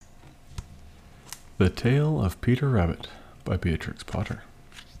The Tale of Peter Rabbit by Beatrix Potter.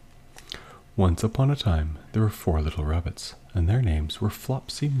 Once upon a time there were 4 little rabbits, and their names were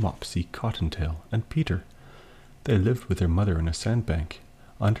Flopsy, Mopsy, Cottontail, and Peter. They lived with their mother in a sandbank,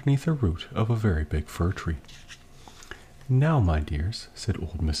 underneath the root of a very big fir tree. "Now, my dears," said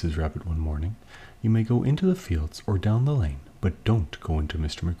old Mrs. Rabbit one morning, "you may go into the fields or down the lane, but don't go into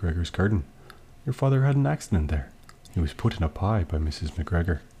Mr. McGregor's garden. Your father had an accident there. He was put in a pie by Mrs.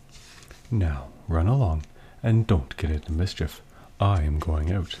 McGregor. Now, run along, and don't get into mischief. I am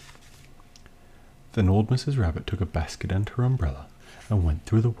going out." Then old Mrs. Rabbit took a basket and her umbrella, and went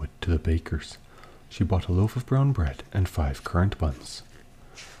through the wood to the baker's. She bought a loaf of brown bread and 5 currant buns.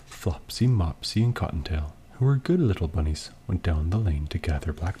 Flopsy, Mopsy, and Cottontail, who were good little bunnies, went down the lane to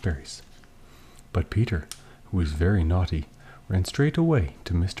gather blackberries. But Peter, who was very naughty, ran straight away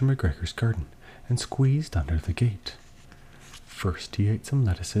to Mr. McGregor's garden, and squeezed under the gate. First he ate some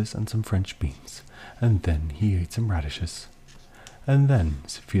lettuces and some French beans, and then he ate some radishes. And then,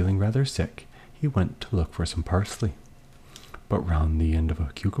 feeling rather sick, he went to look for some parsley. But round the end of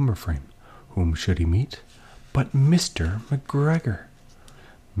a cucumber frame, whom should he meet but Mr. McGregor?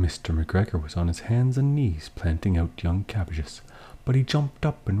 Mr. McGregor was on his hands and knees planting out young cabbages, but he jumped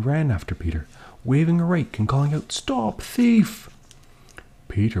up and ran after Peter, waving a rake and calling out, "Stop, thief!"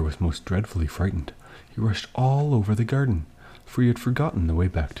 Peter was most dreadfully frightened. He rushed all over the garden, for he had forgotten the way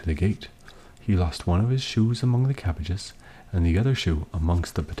back to the gate. He lost one of his shoes among the cabbages, and the other shoe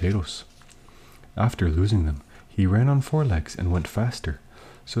amongst the potatoes. After losing them, he ran on 4 legs and went faster,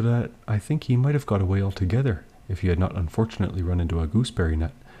 so that I think he might have got away altogether if he had not unfortunately run into a gooseberry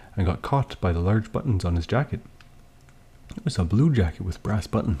net and got caught by the large buttons on his jacket. It was a blue jacket with brass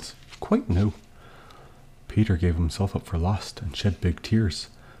buttons, quite new. Peter gave himself up for lost and shed big tears,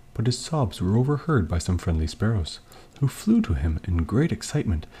 but his sobs were overheard by some friendly sparrows, who flew to him in great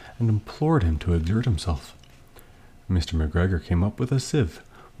excitement and implored him to exert himself. Mr. McGregor came up with a sieve,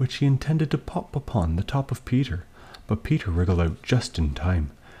 which he intended to pop upon the top of Peter, but Peter wriggled out just in time,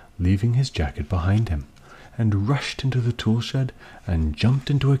 leaving his jacket behind him, and rushed into the tool shed and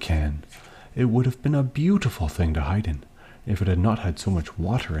jumped into a can. It would have been a beautiful thing to hide in, if it had not had so much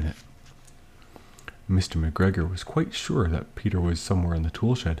water in it. Mr. McGregor was quite sure that Peter was somewhere in the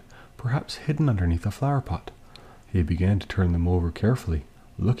tool shed, perhaps hidden underneath a flower pot. He began to turn them over carefully,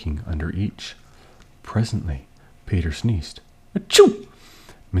 looking under each. Presently, Peter sneezed. "Achoo!"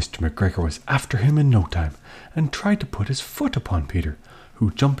 Mr. McGregor was after him in no time, and tried to put his foot upon Peter,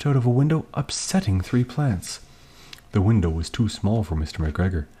 who jumped out of a window, upsetting 3 plants. The window was too small for Mr.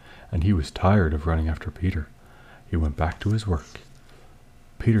 McGregor, and he was tired of running after Peter. He went back to his work.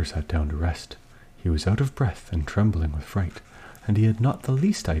 Peter sat down to rest. He was out of breath and trembling with fright, and he had not the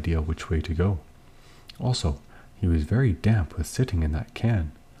least idea which way to go. Also, he was very damp with sitting in that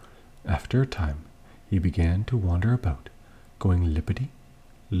can. After a time, he began to wander about, going lippity,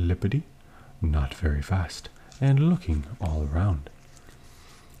 lippity, not very fast, and looking all around.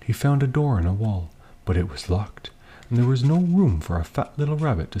 He found a door in a wall, but it was locked, and there was no room for a fat little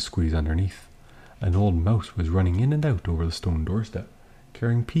rabbit to squeeze underneath. An old mouse was running in and out over the stone doorstep,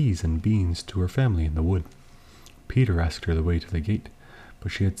 carrying peas and beans to her family in the wood. Peter asked her the way to the gate,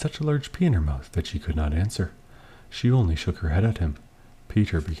 but she had such a large pea in her mouth that she could not answer. She only shook her head at him.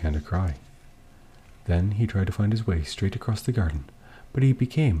 Peter began to cry. Then he tried to find his way straight across the garden, but he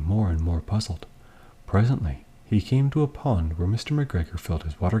became more and more puzzled. Presently he came to a pond where Mr. McGregor filled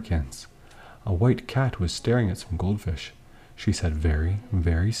his water cans. A white cat was staring at some goldfish. She sat very,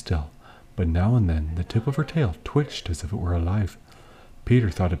 very still, but now and then the tip of her tail twitched as if it were alive. Peter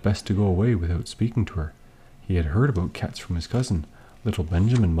thought it best to go away without speaking to her. He had heard about cats from his cousin, little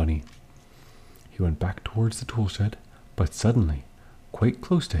Benjamin Bunny. He went back towards the tool shed, but suddenly, quite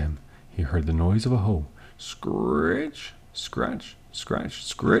close to him, he heard the noise of a hoe. Scritch, scratch, scratch,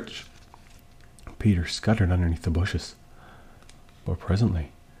 scritch. Peter scuttered underneath the bushes. But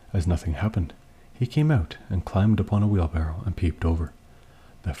presently, as nothing happened, he came out and climbed upon a wheelbarrow and peeped over.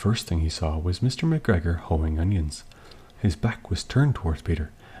 The first thing he saw was Mr. McGregor hoeing onions. His back was turned towards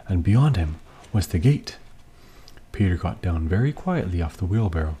Peter, and beyond him was the gate. Peter got down very quietly off the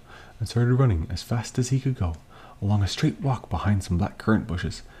wheelbarrow and started running as fast as he could go, along a straight walk behind some black currant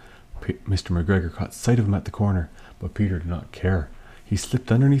bushes. Mr. McGregor caught sight of him at the corner, but Peter did not care. He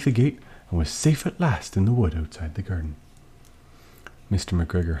slipped underneath the gate and was safe at last in the wood outside the garden. Mr.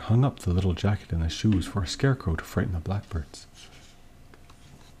 McGregor hung up the little jacket and the shoes for a scarecrow to frighten the blackbirds.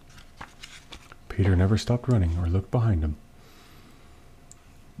 Peter never stopped running or looked behind him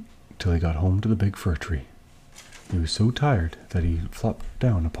till he got home to the big fir tree. He was so tired that he flopped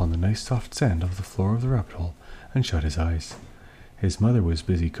down upon the nice soft sand of the floor of the rabbit hole and shut his eyes. His mother was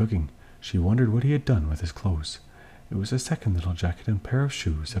busy cooking. She wondered what he had done with his clothes. It was the second little jacket and pair of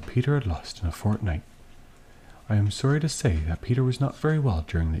shoes that Peter had lost in a fortnight. I am sorry to say that Peter was not very well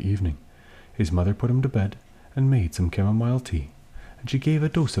during the evening. His mother put him to bed and made some chamomile tea, and she gave a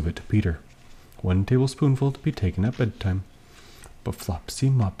dose of it to Peter, 1 tablespoonful to be taken at bedtime. But Flopsy,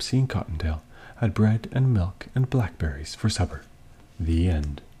 Mopsy, and Cottontail had bread and milk and blackberries for supper. The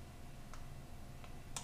end.